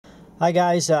Hi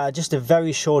guys, just a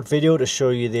very short video to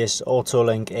show you this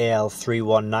Autel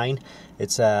AL319.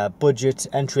 It's a budget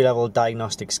entry-level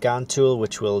diagnostic scan tool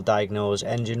which will diagnose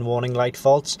engine warning light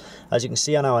faults. As you can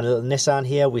see on our little Nissan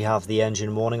here, we have the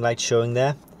engine warning light showing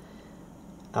there.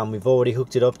 And we've already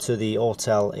hooked it up to the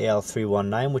Autel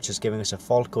AL319, which is giving us a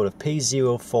fault code of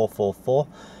P0444,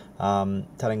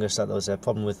 telling us that there was a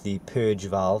problem with the purge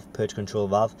control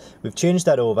valve. We've changed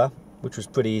that over, which was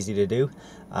pretty easy to do,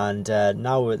 and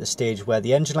now we're at the stage where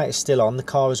the engine light is still on. The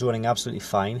car is running absolutely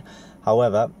fine.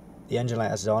 However, the engine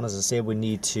light is on. As I say, we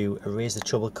need to erase the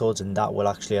trouble codes, and that will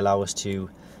actually allow us to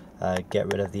get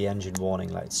rid of the engine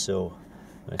warning lights. So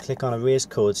I'm going to click on erase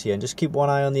codes here and just keep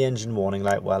one eye on the engine warning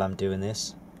light while I'm doing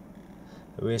this.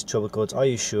 Erase trouble codes. Are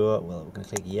you sure? Well, we're going to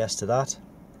click yes to that,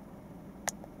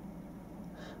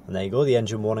 and there you go, the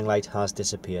engine warning light has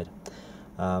disappeared.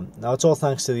 Now it's all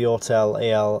thanks to the Autel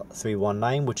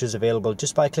AL319, which is available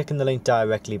just by clicking the link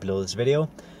directly below this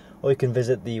video, or you can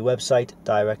visit the website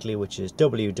directly, which is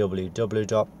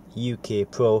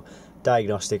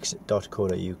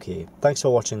www.ukprodiagnostics.co.uk. Thanks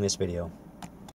for watching this video.